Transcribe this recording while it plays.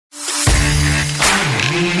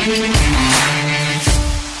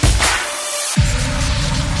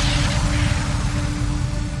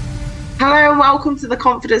welcome to the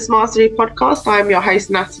Confidence Mastery podcast. I'm your host,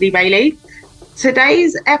 Natalie Bailey.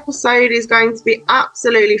 Today's episode is going to be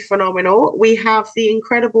absolutely phenomenal. We have the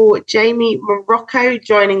incredible Jamie Morocco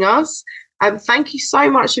joining us. Thank you so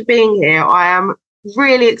much for being here. I am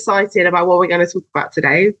really excited about what we're going to talk about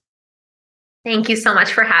today. Thank you so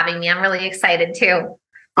much for having me. I'm really excited too.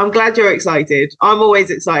 I'm glad you're excited. I'm always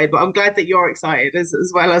excited, but I'm glad that you're excited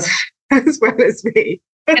as well as me.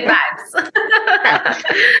 Good vibes.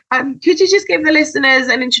 Could you just give the listeners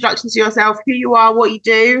an introduction to yourself, who you are, what you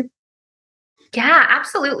do? Yeah,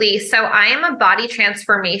 absolutely. So I am a body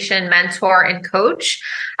transformation mentor and coach.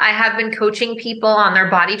 I have been coaching people on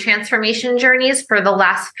their body transformation journeys for the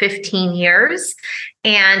last 15 years.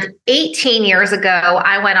 And 18 years ago,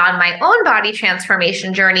 I went on my own body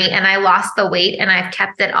transformation journey and I lost the weight and I've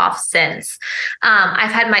kept it off since.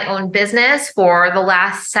 I've had my own business for the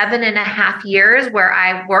last 7.5 years where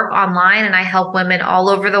I work online and I help women all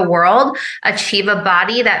over the world achieve a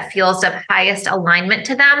body that feels of highest alignment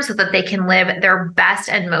to them so that they can live their best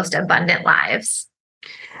and most abundant lives.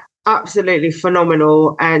 Absolutely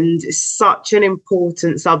phenomenal, and such an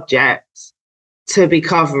important subject to be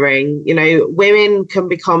covering. You know, women can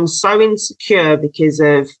become so insecure because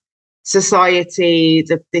of society,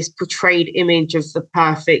 this portrayed image of the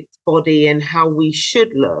perfect body and how we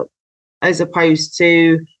should look, as opposed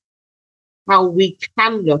to how we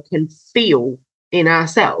can look and feel in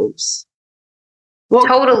ourselves. What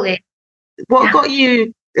got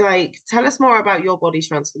you, tell us more about your body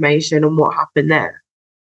transformation and what happened there.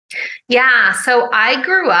 Yeah, so I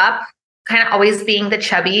grew up kind of always being the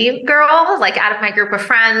chubby girl, out of my group of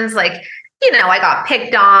friends, I got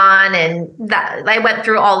picked on and that I went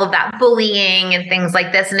through all of that bullying and things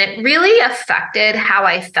like this. And it really affected how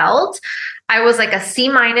I felt. I was like a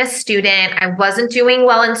C- student. I wasn't doing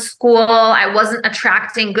well in school. I wasn't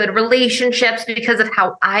attracting good relationships because of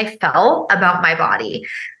how I felt about my body.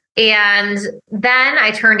 And then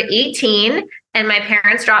I turned 18 and my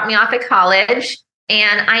parents dropped me off at college.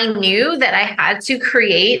 And I knew that I had to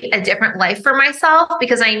create a different life for myself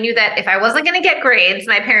because I knew that if I wasn't going to get grades,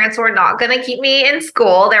 my parents were not going to keep me in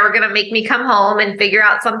school. They were going to make me come home and figure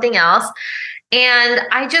out something else. And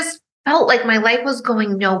I just felt like my life was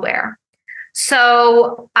going nowhere.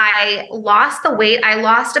 So I lost the weight. I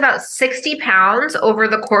lost about 60 pounds over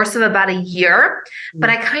the course of about a year, but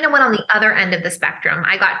I kind of went on the other end of the spectrum.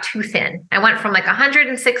 I got too thin. I went from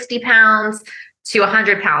 160 pounds to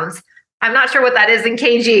 100 pounds. I'm not sure what that is in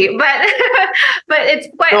kg, but it's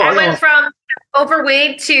quite. I went from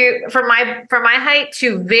overweight from my height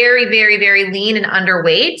to very, very, very lean and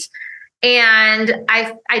underweight, and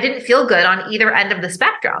I didn't feel good on either end of the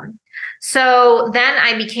spectrum. So then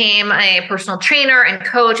I became a personal trainer and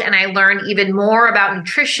coach, and I learned even more about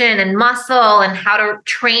nutrition and muscle and how to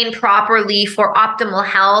train properly for optimal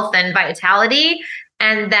health and vitality.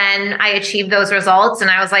 And then I achieved those results and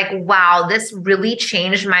I was like, wow, this really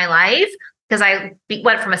changed my life because I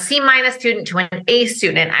went from a C- student to an A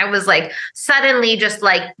student. I was suddenly just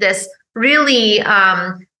this really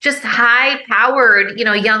just high powered,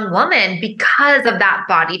 young woman because of that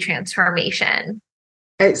body transformation.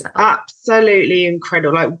 It's absolutely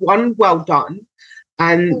incredible. One, well done.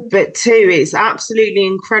 But two, it's absolutely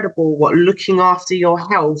incredible what looking after your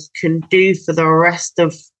health can do for the rest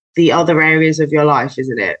of the other areas of your life,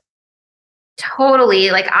 isn't it?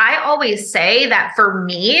 Totally. I always say that for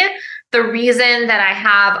me, the reason that I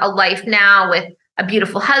have a life now with a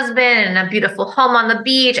beautiful husband and a beautiful home on the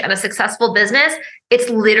beach and a successful business, it's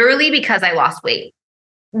literally because I lost weight.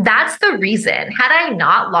 That's the reason. Had I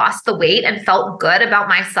not lost the weight and felt good about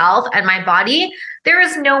myself and my body, there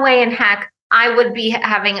is no way in heck I would be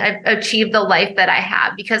having achieved the life that I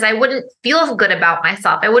have because I wouldn't feel good about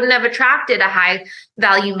myself. I wouldn't have attracted a high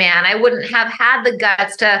value man. I wouldn't have had the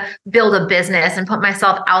guts to build a business and put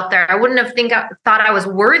myself out there. I wouldn't have thought I was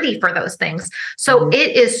worthy for those things. So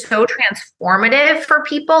it is so transformative for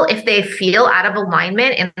people if they feel out of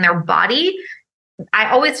alignment in their body.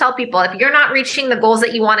 I always tell people, if you're not reaching the goals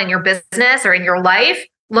that you want in your business or in your life,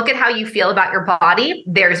 look at how you feel about your body.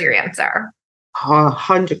 There's your answer.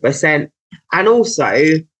 100%. And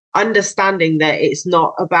also understanding that it's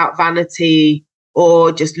not about vanity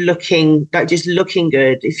or just looking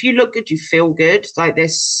good. If you look good, you feel good. They're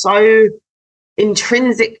so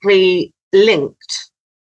intrinsically linked.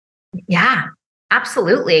 Yeah,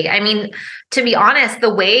 absolutely. I mean, to be honest,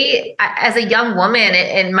 the way as a young woman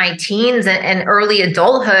in my teens and early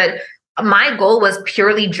adulthood, my goal was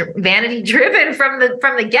purely vanity driven from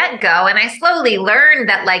the get-go. And I slowly learned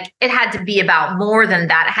that it had to be about more than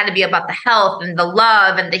that. It had to be about the health and the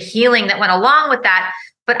love and the healing that went along with that.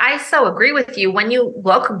 But I so agree with you. When you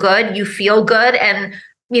look good, you feel good. And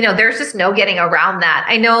there's just no getting around that.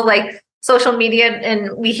 I know like social media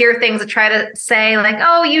and we hear things that try to say like,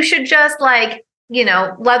 oh, you should just like,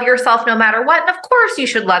 love yourself no matter what. And of course you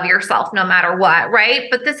should love yourself no matter what, right?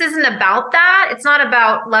 But this isn't about that. It's not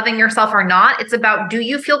about loving yourself or not. It's about, do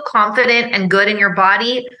you feel confident and good in your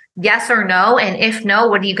body? Yes or no? And if no,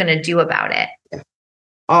 what are you going to do about it?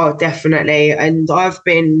 Oh, definitely. And I've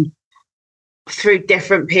been through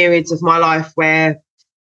different periods of my life where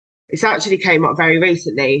it's actually came up very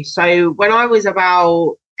recently. So when I was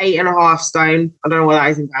about 8.5 stone, I don't know what that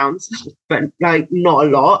is in pounds, but like not a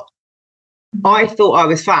lot, I thought I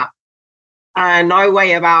was fat. And I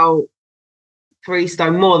weigh about 3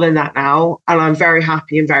 stone more than that now. And I'm very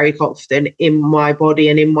happy and very confident in my body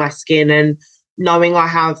and in my skin, and knowing I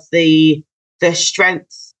have the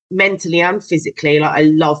strength mentally and physically. Like, I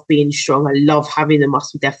love being strong. I love having the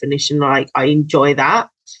muscle definition. Like, I enjoy that.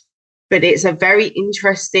 But it's a very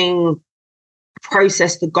interesting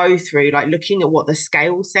process to go through, like looking at what the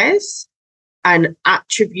scale says and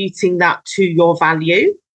attributing that to your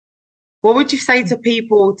value. What would you say to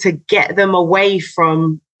people to get them away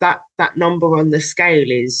from that number on the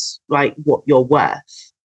scale is like what you're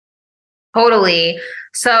worth? Totally.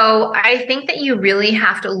 So I think that you really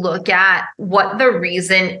have to look at what the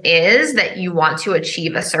reason is that you want to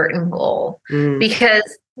achieve a certain goal.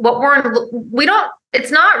 Because it's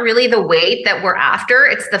not really the weight that we're after.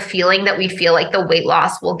 It's the feeling that we feel like the weight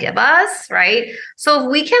loss will give us, right? So if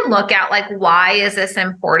we can look at like, why is this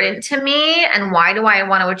important to me? And why do I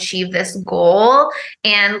want to achieve this goal?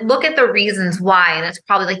 And look at the reasons why. And it's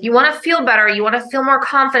probably like, you want to feel better. You want to feel more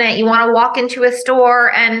confident. You want to walk into a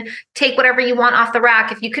store and take whatever you want off the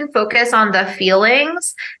rack. If you can focus on the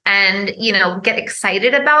feelings and, get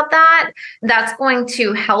excited about that, that's going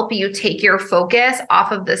to help you take your focus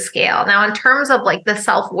off of the scale. Now, in terms of like the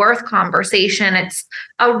self-worth conversation, it's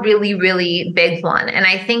a really, really big one. And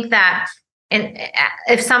I think that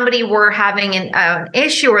if somebody were having an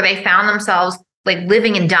issue or they found themselves like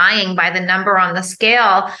living and dying by the number on the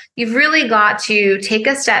scale, you've really got to take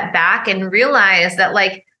a step back and realize that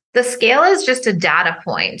like the scale is just a data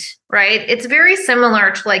point, right? It's very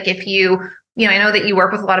similar to like if I know that you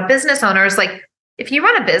work with a lot of business owners, like if you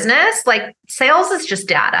run a business, like sales is just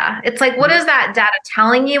data. It's like, what is that data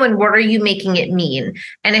telling you and what are you making it mean?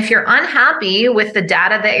 And if you're unhappy with the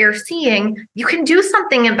data that you're seeing, you can do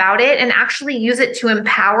something about it and actually use it to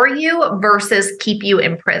empower you versus keep you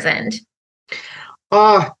imprisoned.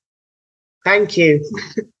 Oh, thank you.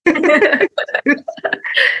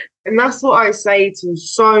 And that's what I say to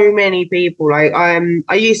so many people. Like,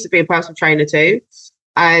 I used to be a personal trainer too.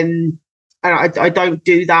 And I don't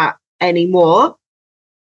do that anymore.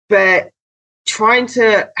 But trying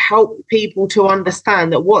to help people to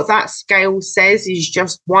understand that what that scale says is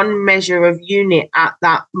just one measure of unit at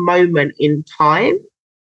that moment in time.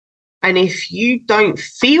 And if you don't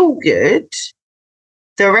feel good,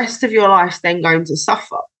 the rest of your life's then going to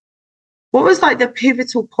suffer. What was like the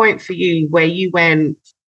pivotal point for you where you went,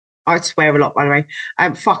 I swear a lot, by the way,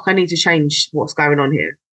 I need to change what's going on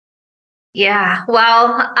here? Yeah,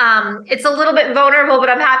 well, it's a little bit vulnerable, but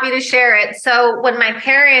I'm happy to share it. So when my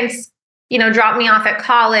parents, dropped me off at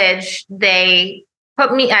college, they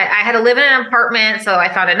put me, I had to live in an apartment. So I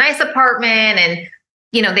found a nice apartment and,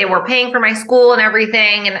 they were paying for my school and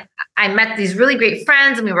everything. And I met these really great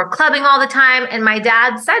friends and we were clubbing all the time. And my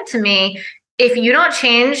dad said to me, if you don't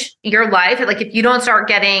change your life, like if you don't start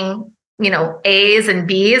getting, A's and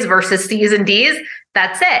B's versus C's and D's,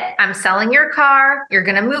 that's it. I'm selling your car. You're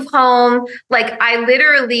going to move home. Like, I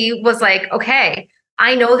literally was like, okay,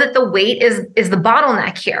 I know that the weight is the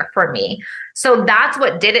bottleneck here for me. So that's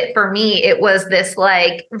what did it for me. It was this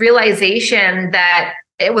like realization that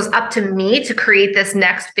it was up to me to create this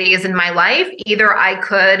next phase in my life. Either I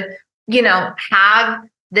could, have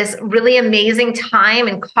this really amazing time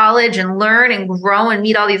in college and learn and grow and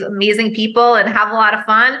meet all these amazing people and have a lot of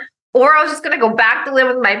fun, or I was just going to go back to live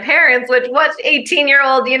with my parents, which what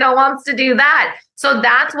 18-year-old, wants to do that? So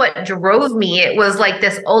that's what drove me. It was like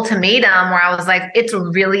this ultimatum where I was like, it's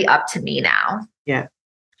really up to me now. Yeah.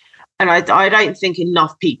 And I don't think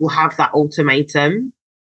enough people have that ultimatum.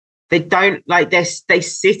 They don't, like, they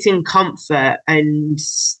sit in comfort and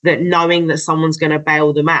that knowing that someone's going to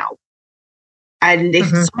bail them out. And if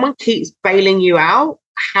someone keeps bailing you out,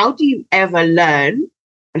 how do you ever learn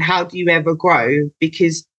and how do you ever grow?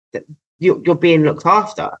 Because you're being looked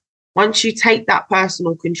after. Once you take that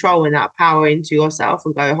personal control and that power into yourself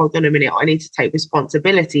and go, hold on a minute, I need to take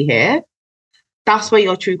responsibility here. That's where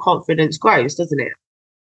your true confidence grows, doesn't it?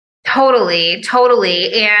 Totally,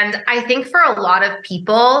 totally. And I think for a lot of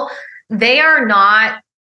people, they are not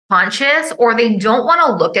conscious or they don't want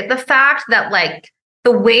to look at the fact that like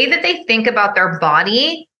the way that they think about their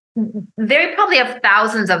body, they probably have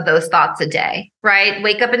thousands of those thoughts a day, right?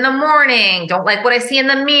 Wake up in the morning, don't like what I see in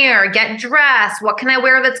the mirror, get dressed. What can I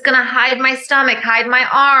wear that's going to hide my stomach, hide my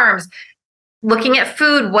arms? Looking at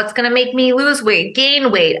food, what's going to make me lose weight,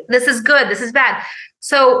 gain weight? This is good, this is bad.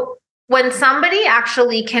 So when somebody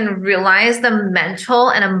actually can realize the mental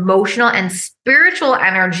and emotional and spiritual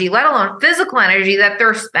energy, let alone physical energy that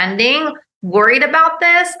they're spending worried about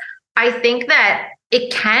this, I think that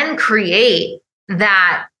it can create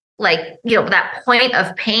that, like, you know, that point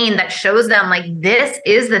of pain that shows them like, this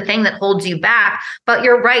is the thing that holds you back. But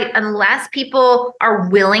you're right. Unless people are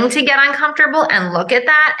willing to get uncomfortable and look at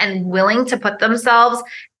that and willing to put themselves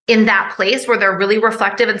in that place where they're really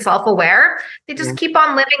reflective and self-aware, they just keep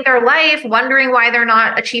on living their life, wondering why they're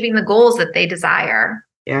not achieving the goals that they desire.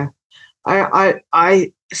 Yeah.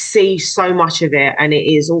 I see so much of it, and it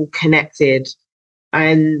is all connected,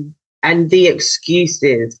 and the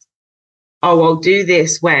excuses. Oh, I'll do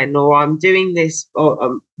this when, or I'm doing this,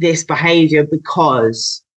 or this behavior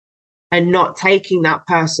because, and not taking that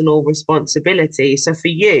personal responsibility. So for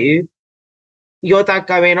you, your dad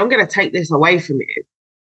going, I'm going to take this away from you.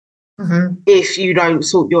 If you don't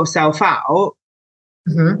sort yourself out,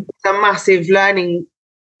 it's a massive learning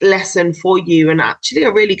lesson for you, and actually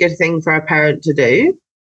a really good thing for a parent to do.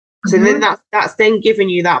 So then that's then giving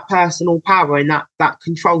you that personal power and that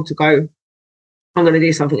control to go, I'm going to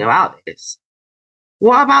do something about this.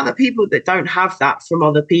 What about the people that don't have that from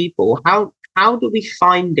other people? How do we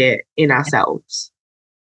find it in ourselves?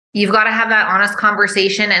 You've got to have that honest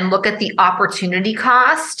conversation and look at the opportunity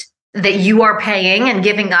cost that you are paying and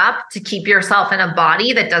giving up to keep yourself in a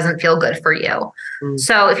body that doesn't feel good for you.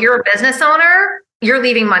 So if you're a business owner, you're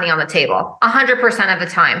leaving money on the table 100% of the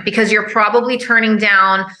time, because you're probably turning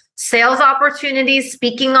down sales opportunities,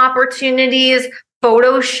 speaking opportunities,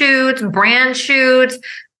 photo shoots, brand shoots,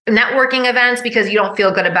 networking events, because you don't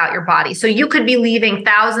feel good about your body. So you could be leaving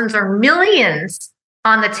thousands or millions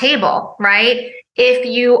on the table, right? If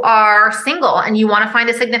you are single and you want to find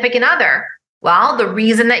a significant other, well, the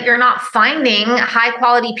reason that you're not finding high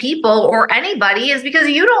quality people or anybody is because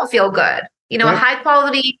you don't feel good. You know, a high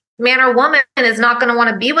quality man or woman is not going to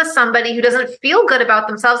want to be with somebody who doesn't feel good about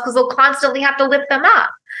themselves, because they'll constantly have to lift them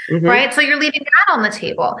up, right? So you're leaving that on the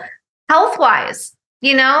table. Health wise,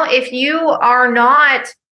 you know, if you are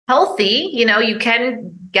not healthy, you know, you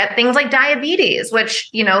can get things like diabetes, which,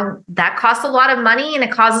 you know, that costs a lot of money and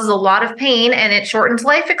it causes a lot of pain and it shortens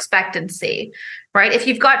life expectancy, right? If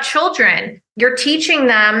you've got children, you're teaching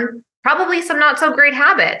them probably some not so great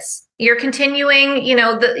habits. You're continuing, you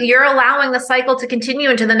know, you're allowing the cycle to continue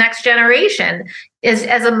into the next generation. As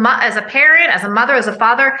a parent, as a mother, as a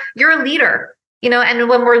father, you're a leader. You know, and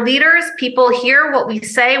when we're leaders, people hear what we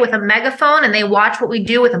say with a megaphone and they watch what we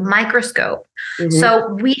do with a microscope. So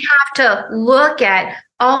we have to look at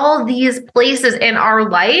all these places in our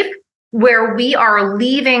life where we are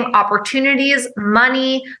leaving opportunities,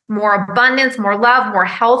 money, more abundance, more love, more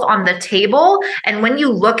health on the table. And when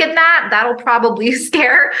you look at that, that'll probably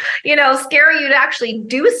scare you to actually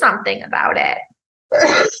do something about it.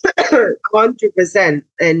 100%.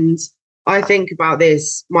 And I think about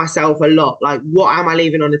this myself a lot. Like, what am I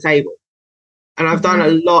leaving on the table? And I've done a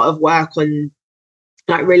lot of work on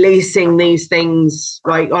like releasing these things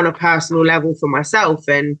like on a personal level for myself.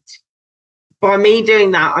 And by me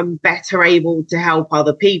doing that, I'm better able to help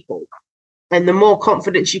other people. And the more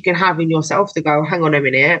confidence you can have in yourself to go, hang on a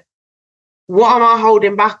minute, what am I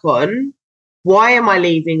holding back on? Why am I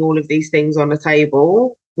leaving all of these things on the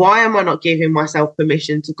table? Why am I not giving myself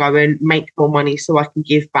permission to go and make more money so I can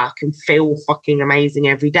give back and feel fucking amazing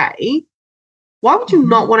every day? Why would you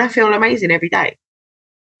not want to feel amazing every day?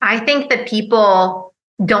 I think that people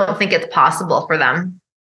don't think it's possible for them.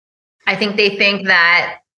 I think they think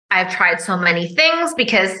that I've tried so many things,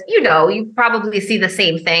 because, you know, you probably see the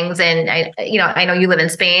same things. And I know you live in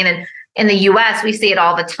Spain, and in the US, we see it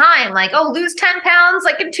all the time. Like, oh, lose 10 pounds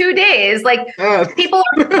like in 2 days. Like people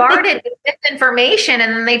are bombarded with misinformation,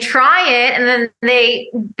 and then they try it and then they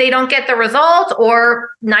don't get the result,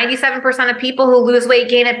 or 97% of people who lose weight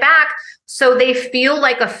gain it back. So they feel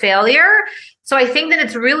like a failure. So I think that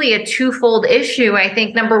it's really a twofold issue. I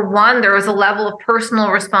think number one, there is a level of personal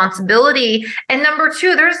responsibility. And number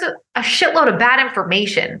two, there's a shitload of bad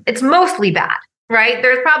information. It's mostly bad, right?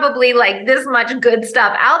 There's probably like this much good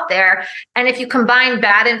stuff out there. And if you combine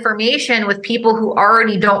bad information with people who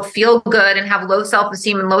already don't feel good and have low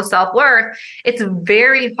self-esteem and low self-worth, it's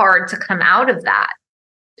very hard to come out of that.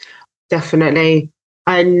 Definitely.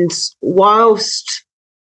 And whilst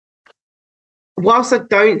I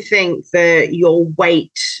don't think that your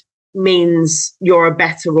weight means you're a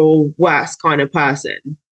better or worse kind of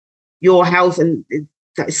person. Your health, and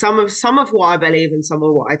some of what I believe and some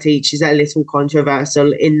of what I teach is a little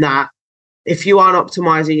controversial in that if you aren't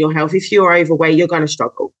optimizing your health, if you're overweight, you're going to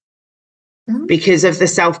struggle because of the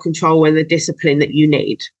self-control and the discipline that you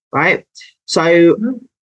need, right? So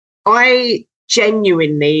I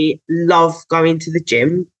genuinely love going to the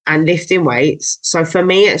gym and lifting weights. So for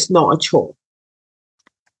me, it's not a chore.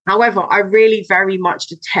 However, I really very much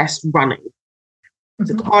detest running.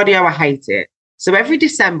 The cardio, I hate it. So every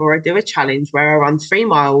December, I do a challenge where I run 3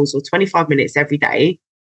 miles or 25 minutes every day.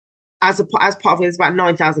 As part of it, there's about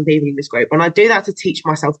 9,000 people in this group. And I do that to teach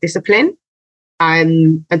myself discipline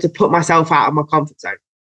and to put myself out of my comfort zone.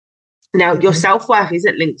 Now, your self-worth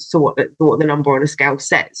isn't linked to what the number on a scale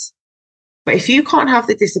says. But if you can't have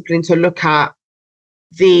the discipline to look at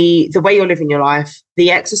the way you're living your life, the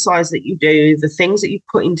exercise that you do, the things that you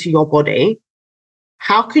put into your body,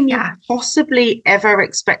 how can you possibly ever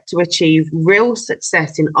expect to achieve real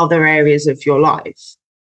success in other areas of your life?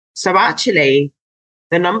 So actually,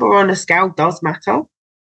 the number on a scale does matter.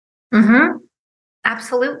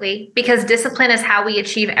 Absolutely. Because discipline is how we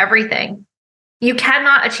achieve everything. You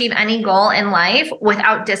cannot achieve any goal in life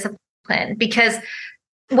without discipline, because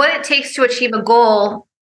what it takes to achieve a goal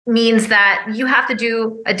means that you have to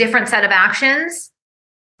do a different set of actions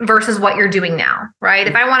versus what you're doing now, right?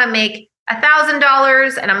 If I want to make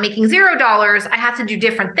 $1,000 and I'm making $0, I have to do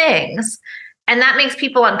different things. And that makes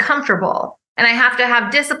people uncomfortable. And I have to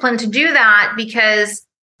have discipline to do that because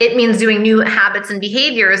it means doing new habits and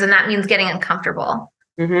behaviors. And that means getting uncomfortable,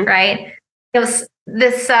 right? This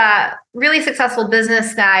really successful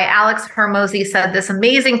business guy, Alex Hormozy, said this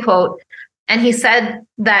amazing quote. And he said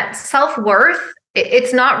that self-worth,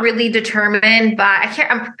 it's not really determined by,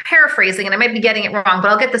 I'm paraphrasing and I might be getting it wrong, but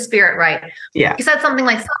I'll get the spirit right. Yeah. He said something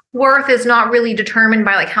like self-worth is not really determined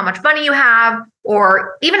by like how much money you have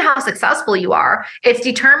or even how successful you are. It's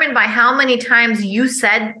determined by how many times you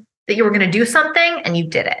said that you were going to do something and you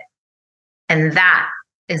did it. And that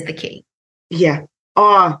is the key. Yeah.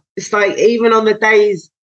 It's like even on the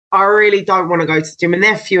days I really don't want to go to the gym, and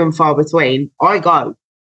they're few and far between, I go.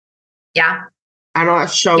 Yeah. And I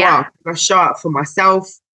show up. I show up for myself.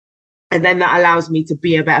 And then that allows me to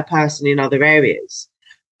be a better person in other areas.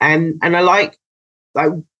 And I like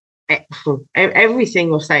everything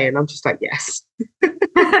you're saying. I'm just like, yes.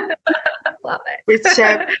 Love it. Which,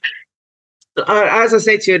 as I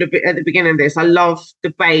said to you at the beginning of this, I love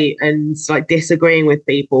debate and like disagreeing with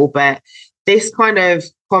people. But this kind of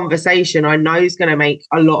conversation I know is going to make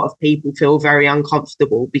a lot of people feel very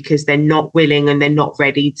uncomfortable because they're not willing and they're not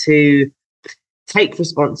ready to take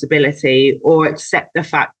responsibility or accept the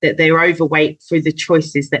fact that they're overweight through the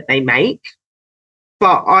choices that they make.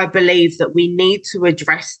 But I believe that we need to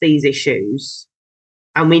address these issues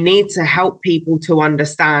and we need to help people to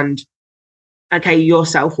understand, okay, your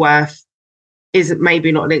self-worth is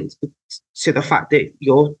maybe not linked to the fact that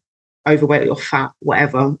you're overweight or fat,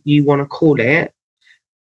 whatever you want to call it.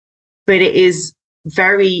 But it is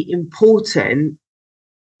very important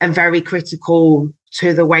and very critical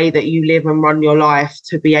to the way that you live and run your life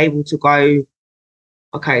to be able to go,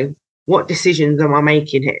 okay, what decisions am I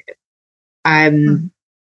making here? And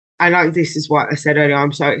this is what I said earlier,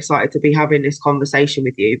 I'm so excited to be having this conversation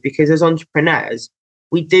with you because as entrepreneurs,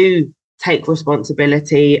 we do take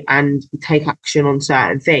responsibility and we take action on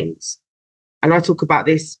certain things. And I talk about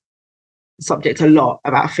this subject a lot,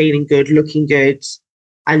 about feeling good, looking good,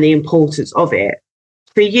 and the importance of it.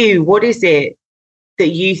 For you, what is it that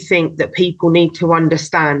you think that people need to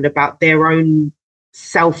understand about their own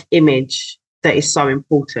self-image that is so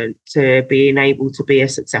important to being able to be a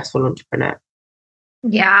successful entrepreneur?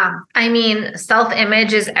 Yeah, I mean,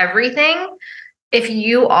 self-image is everything. If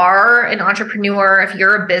you are an entrepreneur, if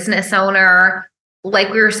you're a business owner, like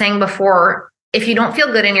we were saying before, if you don't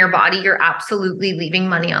feel good in your body, you're absolutely leaving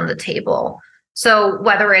money on the table. So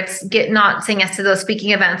whether it's not saying yes to those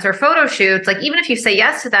speaking events or photo shoots, like even if you say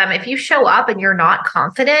yes to them, if you show up and you're not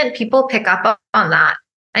confident, people pick up on that.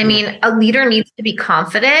 I mean, a leader needs to be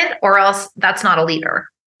confident or else that's not a leader.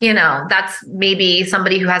 You know, that's maybe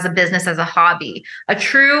somebody who has a business as a hobby. A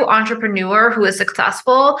true entrepreneur who is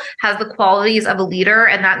successful has the qualities of a leader,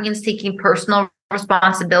 and that means taking personal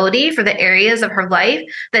responsibility for the areas of her life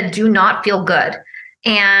that do not feel good.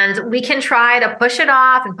 And we can try to push it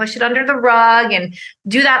off and push it under the rug and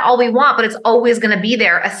do that all we want, but it's always going to be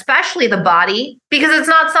there, especially the body, because it's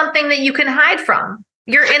not something that you can hide from.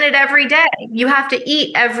 You're in it every day. You have to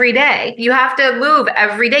eat every day. You have to move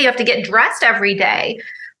every day. You have to get dressed every day.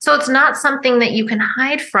 So it's not something that you can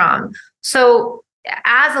hide from. So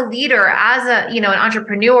as a leader, as a, an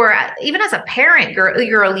entrepreneur, even as a parent,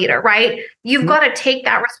 you're a leader, right? You've got to take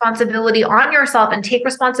that responsibility on yourself and take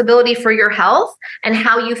responsibility for your health and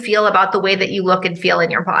how you feel about the way that you look and feel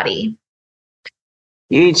in your body.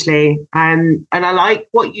 Hugely. And I like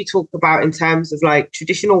what you talk about in terms of like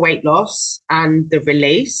traditional weight loss and the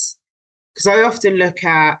release, because I often look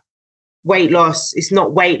at weight loss. It's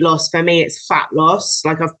not weight loss for me, it's fat loss.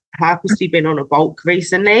 Like I've purposely been on a bulk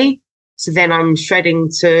recently. So then I'm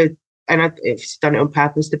shredding and I've done it on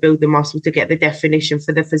purpose to build the muscle to get the definition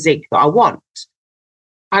for the physique that I want.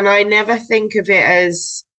 And I never think of it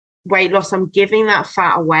as weight loss. I'm giving that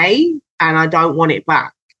fat away and I don't want it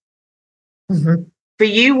back. Mm-hmm. For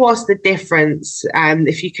you, what's the difference?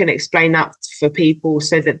 If you can explain that for people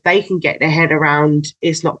so that they can get their head around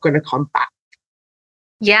it's not going to come back.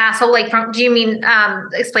 Yeah. So like, do you mean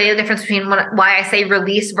explain the difference between why I say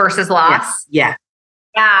release versus loss? Yeah.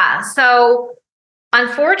 Yeah. So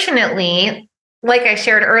unfortunately, like I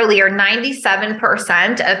shared earlier,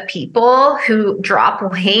 97% of people who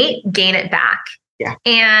drop weight gain it back. Yeah.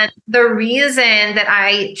 And the reason that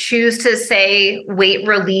I choose to say weight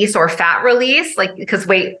release or fat release, like, because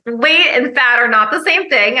weight and fat are not the same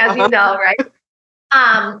thing, as you know, right?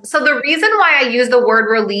 So the reason why I use the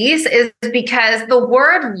word release is because the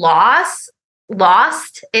word lost,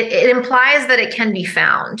 it implies that it can be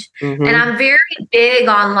found. Mm-hmm. And I'm very big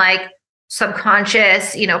on like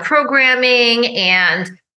subconscious, programming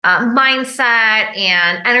and mindset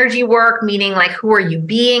and energy work, meaning like, who are you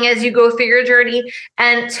being as you go through your journey?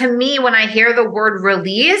 And to me, when I hear the word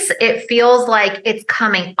release, it feels like it's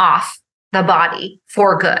coming off the body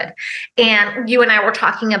for good. And you and I were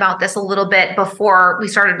talking about this a little bit before we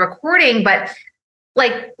started recording, but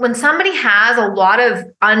like when somebody has a lot of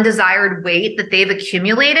undesired weight that they've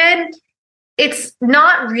accumulated, it's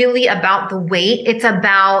not really about the weight. It's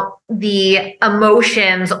about the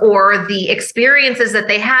emotions or the experiences that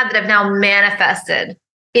they had that have now manifested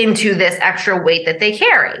into this extra weight that they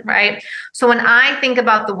carry, right? So when I think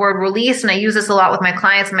about the word release, and I use this a lot with my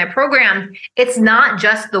clients in my program, it's not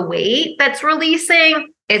just the weight that's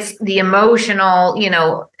releasing, it's the emotional,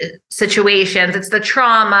 situations, it's the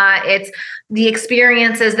trauma, it's the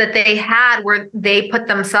experiences that they had where they put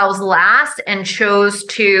themselves last and chose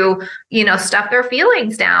to, stuff their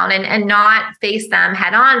feelings down and not face them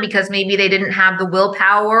head on because maybe they didn't have the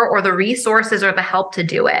willpower or the resources or the help to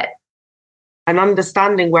do it. And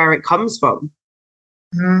understanding where it comes from.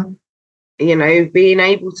 Mm-hmm. Being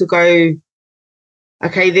able to go,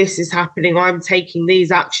 okay, this is happening. I'm taking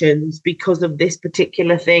these actions because of this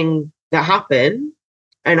particular thing that happened,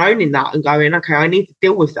 and owning that and going, okay, I need to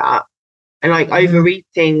deal with that. And like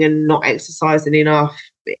overeating and not exercising enough,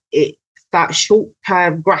 it's that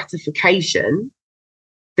short-term gratification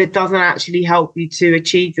that doesn't actually help you to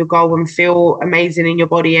achieve your goal and feel amazing in your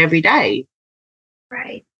body every day.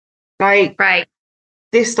 Right. Right.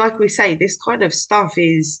 This, like we say, this kind of stuff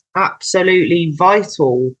is absolutely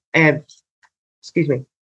vital, in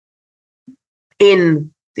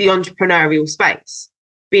the entrepreneurial space.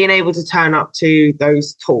 Being able to turn up to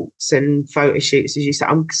those talks and photo shoots, as you said,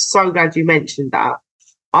 I'm so glad you mentioned that.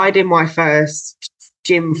 I did my first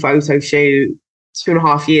gym photo shoot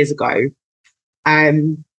 2.5 years ago.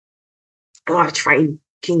 And I trained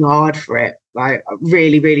fucking hard for it. Like, I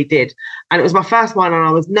really, really did. And it was my first one and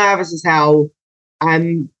I was nervous as hell.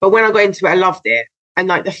 But when I got into it, I loved it. And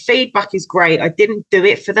like the feedback is great. I didn't do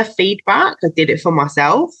it for the feedback. I did it for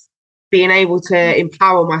myself. Being able to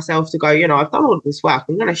empower myself to go, I've done all of this work.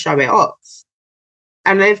 I'm going to show it off.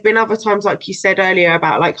 And there've been other times, like you said earlier,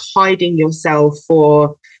 about like hiding yourself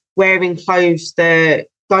or wearing clothes that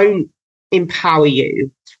don't empower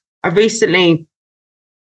you. I recently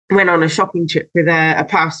went on a shopping trip with a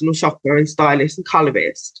personal shopper and stylist and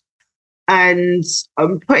colorist. And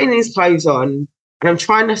I'm putting these clothes on and I'm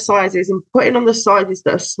trying the sizes and putting on the sizes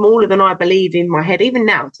that are smaller than I believe in my head, even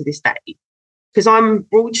now to this day. Because I'm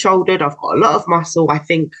broad-shouldered, I've got a lot of muscle, I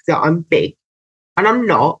think that I'm big. And I'm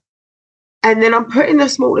not. And then I'm putting the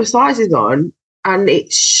smaller sizes on and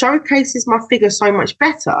it showcases my figure so much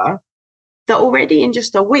better that already in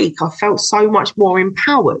just a week, I felt so much more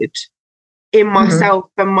empowered in myself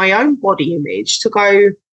and my own body image to go,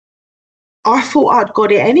 I thought I'd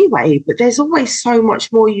got it anyway, but there's always so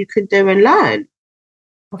much more you can do and learn.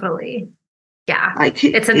 Totally. Yeah.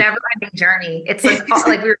 It's a never-ending journey. It's like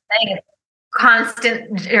we were saying, it's a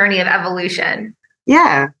constant journey of evolution.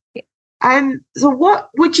 Yeah. So what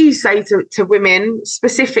would you say to women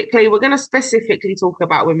specifically? We're going to specifically talk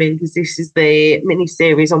about women because this is the mini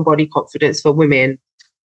series on body confidence for women.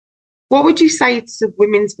 What would you say to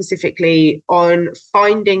women specifically on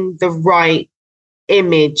finding the right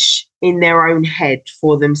image in their own head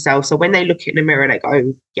for themselves. So when they look in the mirror, they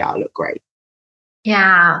go, yeah, I look great.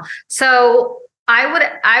 Yeah. So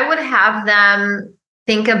I would have them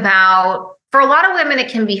think about, for a lot of women,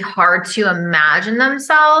 it can be hard to imagine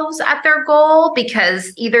themselves at their goal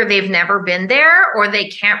because either they've never been there or they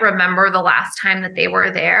can't remember the last time that they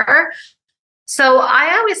were there. So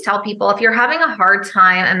I always tell people, if you're having a hard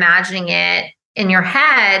time imagining it in your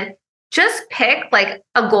head, just pick like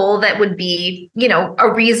a goal that would be,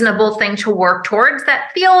 a reasonable thing to work towards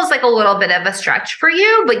that feels like a little bit of a stretch for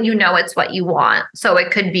you, but it's what you want. So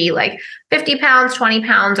it could be like 50 pounds, 20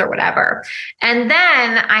 pounds or whatever. And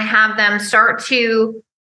then I have them start to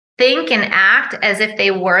think and act as if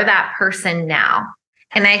they were that person now.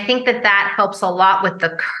 And I think that helps a lot with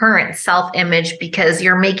the current self-image because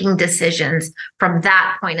you're making decisions from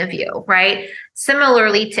that point of view, right?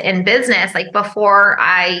 Similarly to in business, like before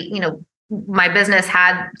my business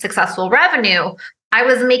had successful revenue, I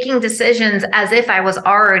was making decisions as if I was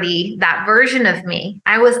already that version of me.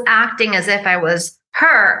 I was acting as if I was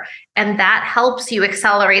her. And that helps you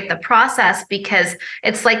accelerate the process because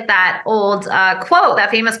it's like that old quote,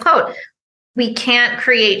 that famous quote, we can't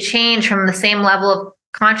create change from the same level of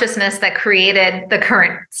consciousness that created the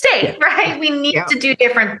current state, right? We need to do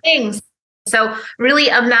different things. So really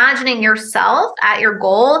imagining yourself at your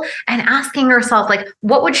goal and asking yourself, like,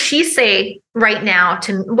 what would she say right now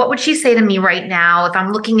what would she say to me right now if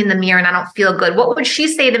I'm looking in the mirror and I don't feel good? What would she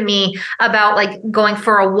say to me about like going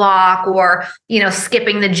for a walk or,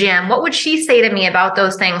 skipping the gym? What would she say to me about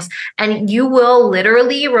those things? And you will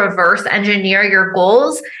literally reverse engineer your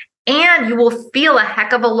goals. And you will feel a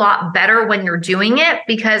heck of a lot better when you're doing it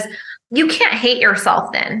because you can't hate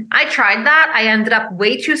yourself then. I tried that. I ended up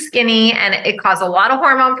way too skinny and it caused a lot of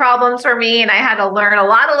hormone problems for me. And I had to learn a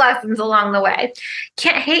lot of lessons along the way.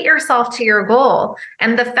 Can't hate yourself to your goal.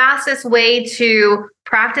 And the fastest way to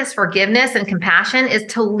practice forgiveness and compassion is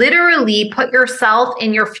to literally put yourself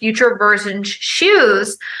in your future version's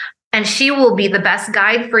shoes, and she will be the best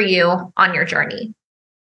guide for you on your journey.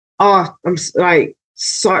 Oh, I'm like,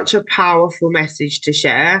 such a powerful message to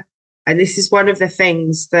share. And this is one of the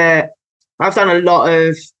things that I've done a lot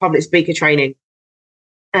of public speaker training.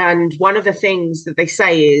 And one of the things that they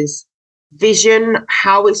say is vision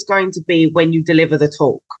how it's going to be when you deliver the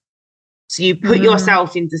talk. So you put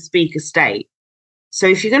yourself into speaker state. So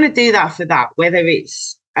if you're going to do that for that, whether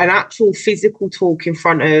it's an actual physical talk in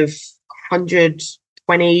front of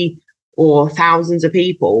 120 or thousands of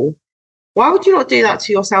people, why would you not do that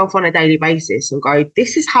to yourself on a daily basis and go,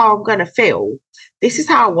 this is how I'm going to feel. This is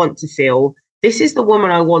how I want to feel. This is the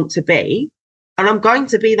woman I want to be. And I'm going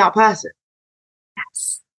to be that person.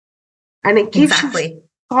 Yes. And it gives you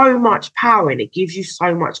so much power and it gives you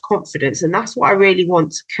so much confidence. And that's what I really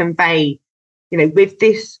want to convey, with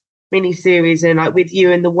this mini series and like with you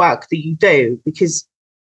and the work that you do, because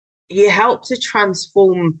you help to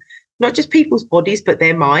transform not just people's bodies, but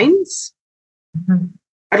their minds. Mm-hmm.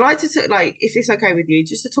 I'd like to, if it's okay with you,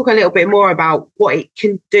 just to talk a little bit more about what it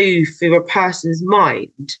can do for a person's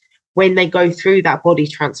mind when they go through that body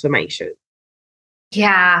transformation.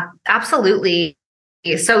 Yeah, absolutely.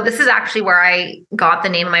 So this is actually where I got the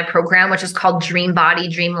name of my program, which is called Dream Body,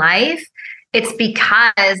 Dream Life. It's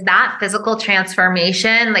because that physical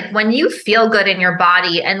transformation, like when you feel good in your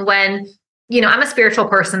body and when I'm a spiritual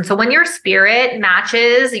person. So when your spirit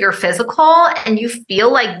matches your physical and you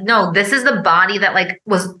feel like, no, this is the body that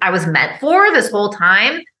I was meant for this whole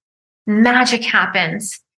time, magic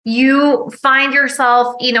happens. You find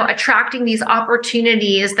yourself, attracting these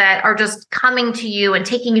opportunities that are just coming to you and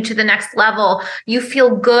taking you to the next level. You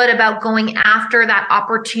feel good about going after that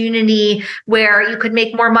opportunity where you could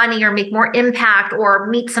make more money or make more impact or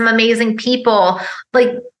meet some amazing people.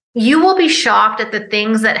 You will be shocked at the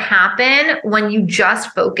things that happen when you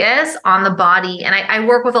just focus on the body. And I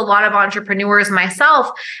work with a lot of entrepreneurs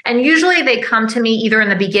myself, and usually they come to me either in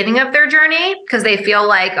the beginning of their journey because they feel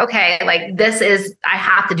like, okay, I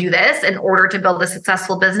have to do this in order to build a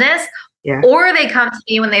successful business. Yeah. Or they come to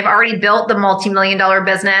me when they've already built the multi-million-dollar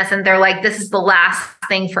business and they're like, this is the last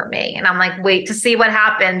thing for me. And I'm like, wait to see what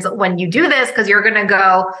happens when you do this, because you're going to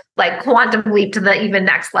go quantum leap to the even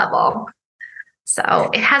next level. So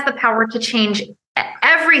it has the power to change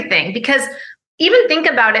everything, because even think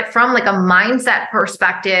about it from a mindset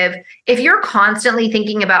perspective. If you're constantly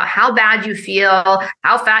thinking about how bad you feel,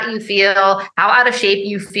 how fat you feel, how out of shape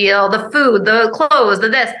you feel, the food, the clothes, the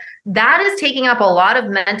this, that is taking up a lot of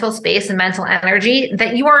mental space and mental energy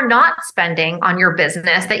that you are not spending on your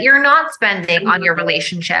business, that you're not spending on your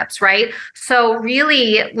relationships, right? So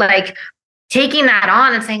really taking that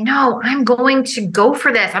on and saying, no, I'm going to go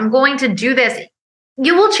for this. I'm going to do this.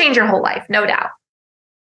 You will change your whole life, no doubt.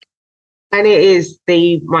 And it is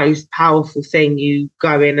the most powerful thing. You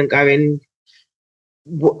go in and go in,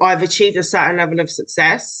 I've achieved a certain level of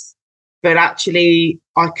success, but actually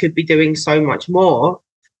I could be doing so much more.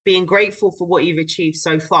 Being grateful for what you've achieved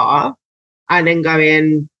so far, and then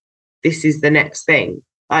going, this is the next thing.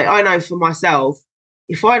 I know for myself,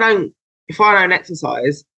 if I don't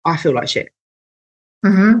exercise, I feel like shit.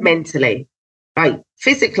 Mentally. Like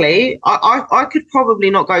physically, I could probably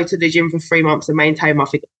not go to the gym for 3 months and maintain my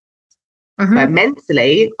figure. But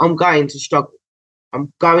mentally, I'm going to struggle.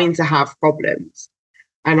 I'm going to have problems.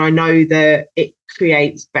 And I know that it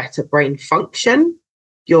creates better brain function.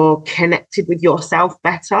 You're connected with yourself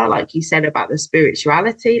better, like you said about the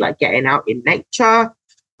spirituality, like getting out in nature.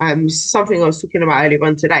 Something I was talking about earlier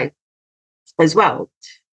on today as well.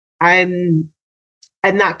 And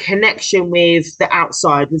that connection with the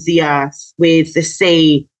outside, with the earth, with the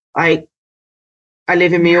sea. Like, I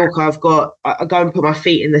live in Mallorca. I go and put my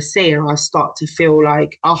feet in the sea and I start to feel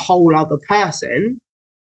like a whole other person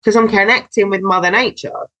because I'm connecting with Mother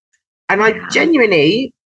Nature. And I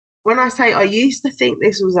genuinely, when I say I used to think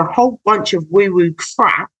this was a whole bunch of woo-woo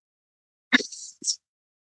crap,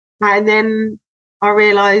 and then I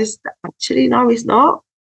realised actually, no, it's not.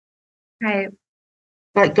 Right.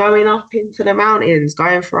 Like going up into the mountains,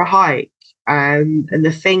 going for a hike, and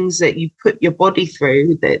the things that you put your body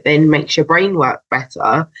through that then makes your brain work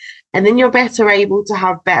better. And then you're better able to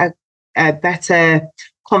have better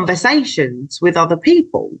conversations with other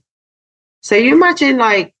people. So you imagine,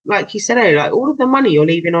 like you said earlier, like all of the money you're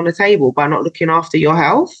leaving on the table by not looking after your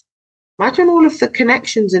health. Imagine all of the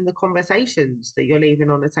connections in the conversations that you're leaving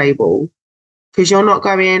on the table because you're not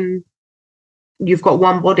going, you've got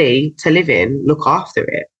one body to live in, look after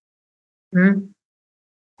it.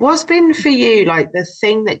 What's been for you, like the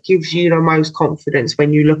thing that gives you the most confidence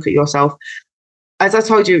when you look at yourself? As I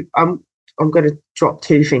told you, I'm going to drop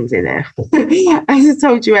 2 things in there. As I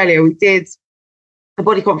told you earlier, we did a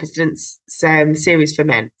body confidence series for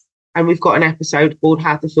men, and we've got an episode called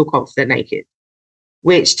How to Feel Confident Naked,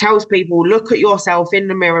 which tells people, look at yourself in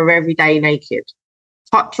the mirror every day naked.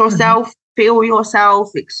 Touch yourself, feel yourself,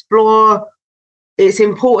 explore. It's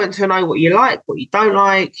important to know what you like, what you don't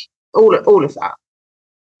like, all of that.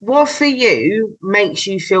 What for you makes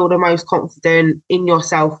you feel the most confident in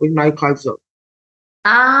yourself with no clothes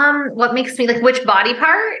on? What makes me, like, which body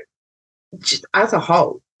part? Just as a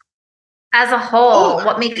whole. As a whole,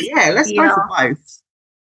 what makes let's go for both.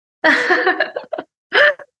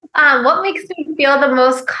 What makes me feel the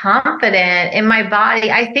most confident in my body?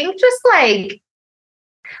 I think just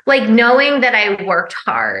like knowing that I worked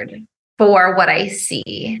hard for what I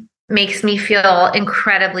see makes me feel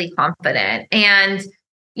incredibly confident. And,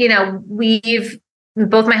 you know,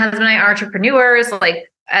 both my husband and I are entrepreneurs, like,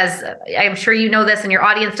 as I'm sure you know this and your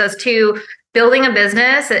audience does too. Building a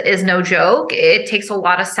business is no joke. It takes a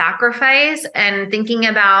lot of sacrifice, and thinking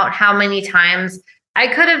about how many times I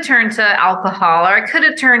could have turned to alcohol, or I could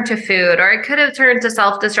have turned to food, or I could have turned to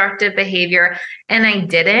self-destructive behavior, and I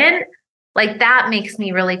didn't. Like, that makes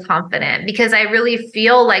me really confident because I really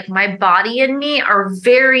feel like my body and me are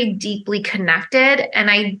very deeply connected. And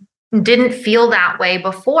I didn't feel that way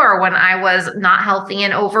before when I was not healthy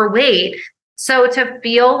and overweight. So to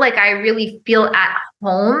feel like I really feel at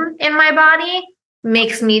home in my body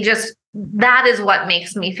that is what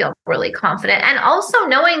makes me feel really confident. And also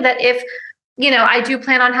knowing that if, you know, I do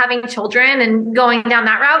plan on having children and going down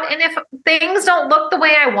that route, and if things don't look the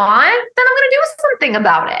way I want, then I'm going to do something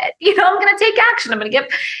about it. You know, I'm going to take action. I'm going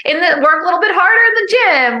to work a little bit harder in the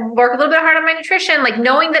gym, work a little bit harder on my nutrition. Like,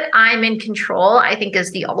 knowing that I'm in control, I think,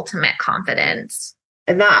 is the ultimate confidence.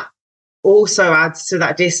 And that also adds to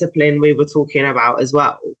that discipline we were talking about as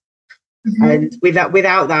well. And without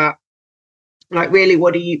that, like, really,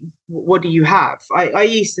 what do you have? I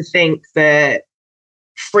used to think that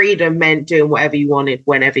freedom meant doing whatever you wanted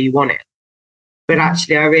whenever you wanted, but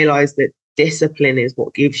actually I realized that discipline is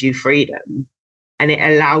what gives you freedom, and it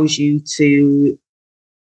allows you to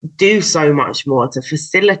do so much more, to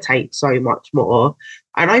facilitate so much more,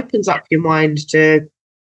 and opens up your mind to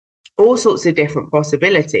all sorts of different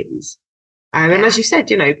possibilities. And as you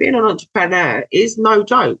said, you know, being an entrepreneur is no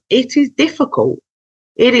joke. It is difficult.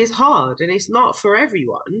 It is hard, and it's not for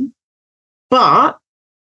everyone. But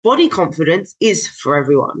body confidence is for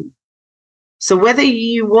everyone. So whether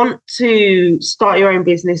you want to start your own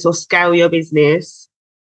business or scale your business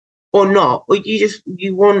or not, or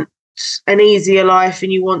you want an easier life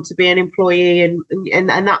and you want to be an employee, and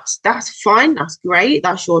that's fine. That's great.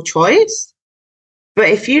 That's your choice. But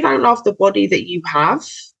if you don't love the body that you have,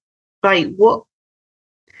 like, what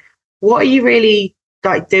are you really,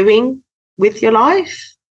 like, doing with your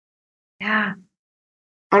life? Yeah.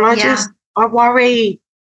 And I worry.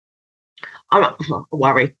 I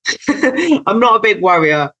worry. I'm not a big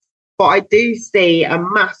worrier, but I do see a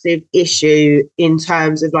massive issue in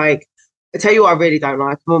terms of like, I tell you what I really don't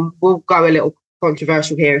like. We'll go a little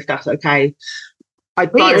controversial here if that's okay.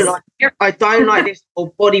 Please. I don't like this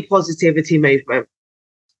whole body positivity movement.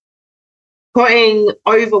 Putting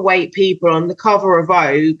overweight people on the cover of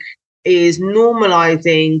Vogue is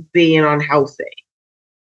normalizing being unhealthy.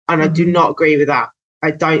 And I do not agree with that.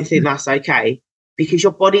 I don't think that's okay, because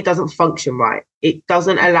your body doesn't function right. It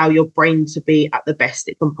doesn't allow your brain to be at the best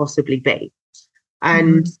it can possibly be.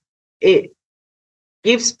 And it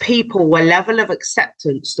gives people a level of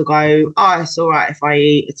acceptance to go, oh, it's all right if I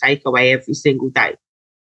eat a takeaway every single day.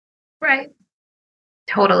 Right.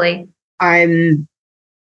 Totally. I'm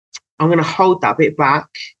going to hold that bit back.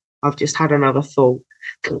 I've just had another thought.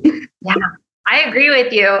 Yeah, I agree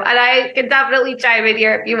with you. And I can definitely chime in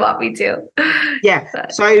here if you want me to. Yeah.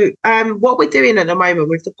 So what we're doing at the moment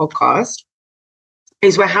with the podcast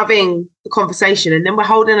is we're having the conversation and then we're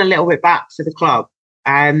holding a little bit back for the club.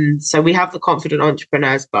 So we have the Confident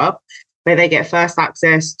Entrepreneurs Club, where they get first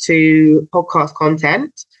access to podcast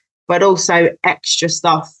content, but also extra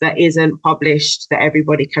stuff that isn't published that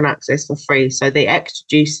everybody can access for free. So the extra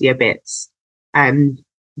juicier bits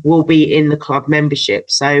will be in the club membership.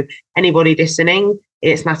 So anybody listening,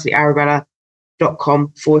 it's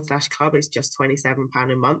nataliearabella.com/club. It's just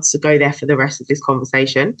 £27 a month. So go there for the rest of this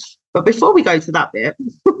conversation. But before we go to that bit,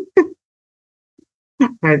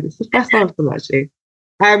 this is the best answer actually.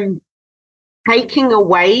 Taking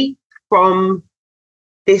away from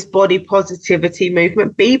this body positivity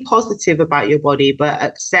movement, be positive about your body, but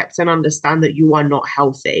accept and understand that you are not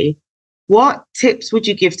healthy. What tips would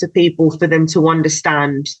you give to people for them to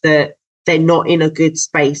understand that they're not in a good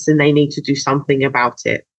space and they need to do something about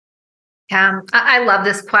it? Yeah, I love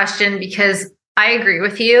this question because I agree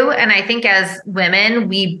with you. And I think as women,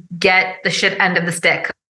 we get the shit end of the stick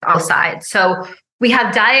on both sides. So we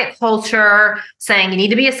have diet culture saying you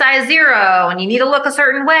need to be a size 0 and you need to look a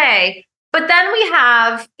certain way. But then we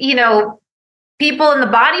have, people in the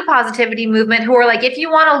body positivity movement who are like, if you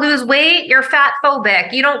want to lose weight, you're fat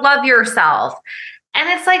phobic. You don't love yourself. And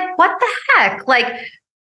it's like, what the heck? Like,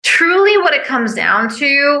 truly what it comes down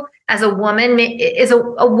to as a woman is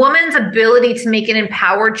a woman's ability to make an